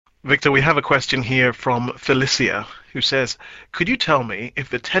Victor, we have a question here from Felicia who says, could you tell me if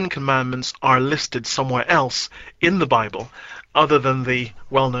the Ten Commandments are listed somewhere else in the Bible other than the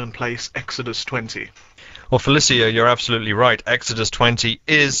well-known place Exodus 20? Well, Felicia, you're absolutely right. Exodus 20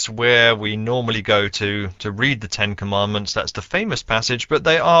 is where we normally go to read the Ten Commandments. That's the famous passage, but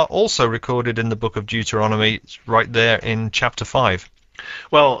they are also recorded in the book of Deuteronomy. It's right there in chapter 5.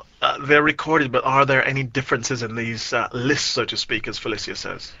 Well, they're recorded, but are there any differences in these lists, so to speak, as Felicia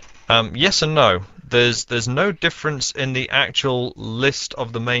says? Yes and no. There's no difference in the actual list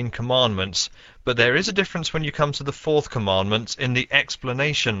of the main commandments, but there is a difference when you come to the fourth commandment in the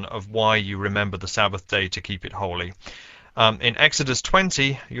explanation of why you remember the Sabbath day to keep it holy. In Exodus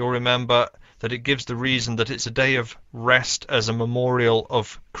 20, you'll remember that it gives the reason that it's a day of rest as a memorial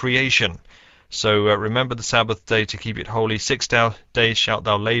of creation. So remember the Sabbath day to keep it holy. 6 days shalt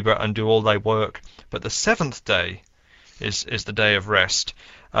thou labor and do all thy work, but the seventh day is the day of rest.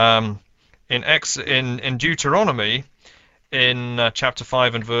 In Deuteronomy, in chapter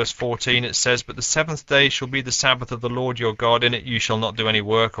 5 and verse 14, it says, but the seventh day shall be the Sabbath of the Lord your God. In it you shall not do any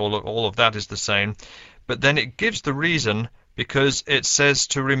work. All of that is the same. But then it gives the reason, because it says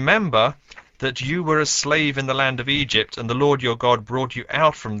to remember that you were a slave in the land of Egypt, and the Lord your God brought you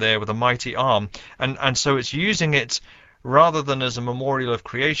out from there with a mighty arm. And so it's using it rather than as a memorial of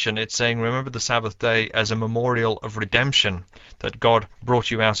creation. It's saying remember the Sabbath day as a memorial of redemption, that God brought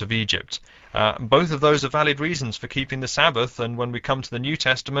you out of Egypt. Both of those are valid reasons for keeping the Sabbath, and when we come to the New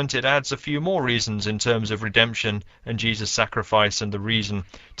Testament, it adds a few more reasons in terms of redemption and Jesus' sacrifice and the reason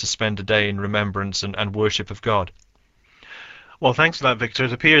to spend a day in remembrance and worship of God. Well, thanks for that, Victor.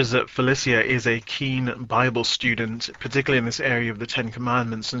 It appears that Felicia is a keen Bible student, particularly in this area of the Ten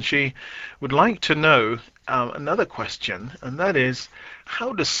Commandments, and she would like to know another question, and that is,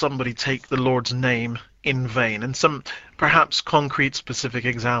 how does somebody take the Lord's name in vain? And some perhaps concrete, specific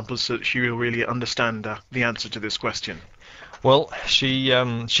examples so that she will really understand the answer to this question. Well, she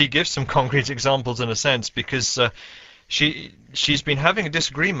gives some concrete examples in a sense, because she's been having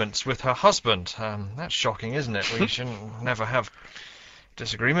disagreements with her husband. That's shocking, isn't it? We shouldn't never have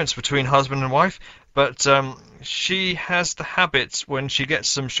disagreements between husband and wife. But she has the habit when she gets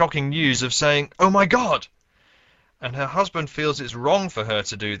some shocking news of saying, "Oh my God!" And her husband feels it's wrong for her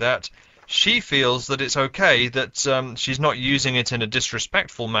to do that. She feels that it's okay, that she's not using it in a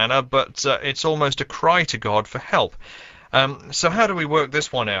disrespectful manner, but it's almost a cry to God for help. So how do we work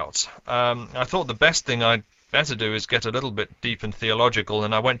this one out? I thought the best thing I'd better do is get a little bit deep and theological,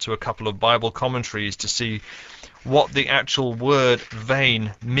 and I went to a couple of Bible commentaries to see what the actual word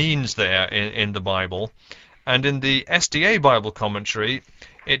vain means there in the Bible. And in the SDA Bible commentary,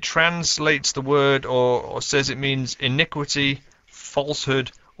 it translates the word or says it means iniquity,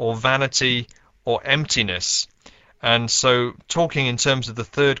 falsehood, or vanity, or emptiness. And so talking in terms of the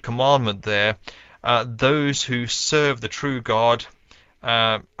third commandment there, those who serve the true God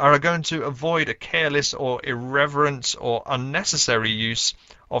are going to avoid a careless or irreverent or unnecessary use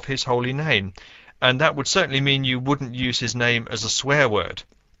of his holy name. And that would certainly mean you wouldn't use his name as a swear word.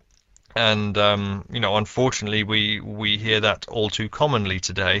 And, unfortunately, we hear that all too commonly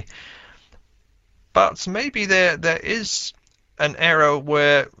today. But maybe there is an error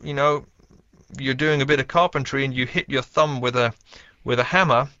where, you're doing a bit of carpentry and you hit your thumb with a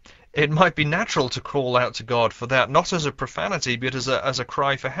hammer. It might be natural to call out to God for that, not as a profanity, but as a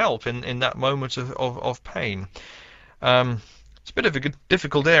cry for help in that moment of pain. It's a bit of a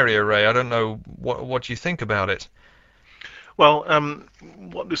difficult area, Ray. I don't know what you think about it. Well,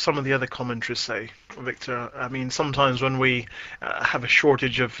 what do some of the other commentaries say, Victor? I mean, sometimes when we have a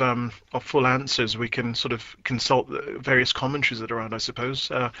shortage of full answers, we can sort of consult the various commentaries that are around, I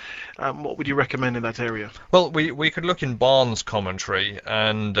suppose. What would you recommend in that area? Well, we could look in Barnes' commentary,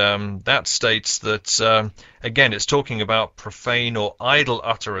 and that states that, again, it's talking about profane or idle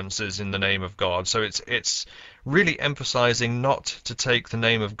utterances in the name of God. So it's really emphasizing not to take the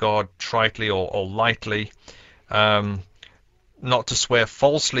name of God tritely or lightly, not to swear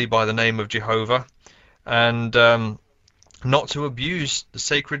falsely by the name of Jehovah, and not to abuse the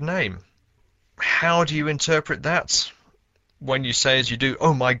sacred name. How do you interpret that? When you say as you do,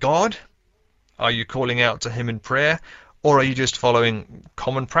 "Oh my God," are you calling out to him in prayer, or are you just following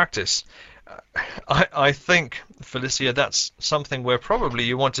common practice? I think, Felicia, that's something where probably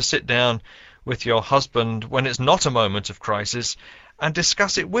you want to sit down with your husband when it's not a moment of crisis and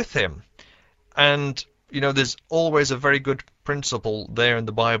discuss it with him. And there's always a very good principle there in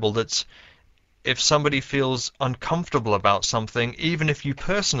the Bible that if somebody feels uncomfortable about something, even if you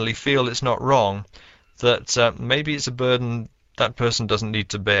personally feel it's not wrong, that maybe it's a burden that person doesn't need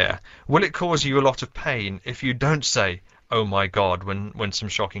to bear. Will it cause you a lot of pain if you don't say, oh my God, when some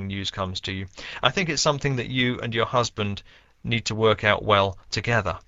shocking news comes to you. I think it's something that you and your husband need to work out well together.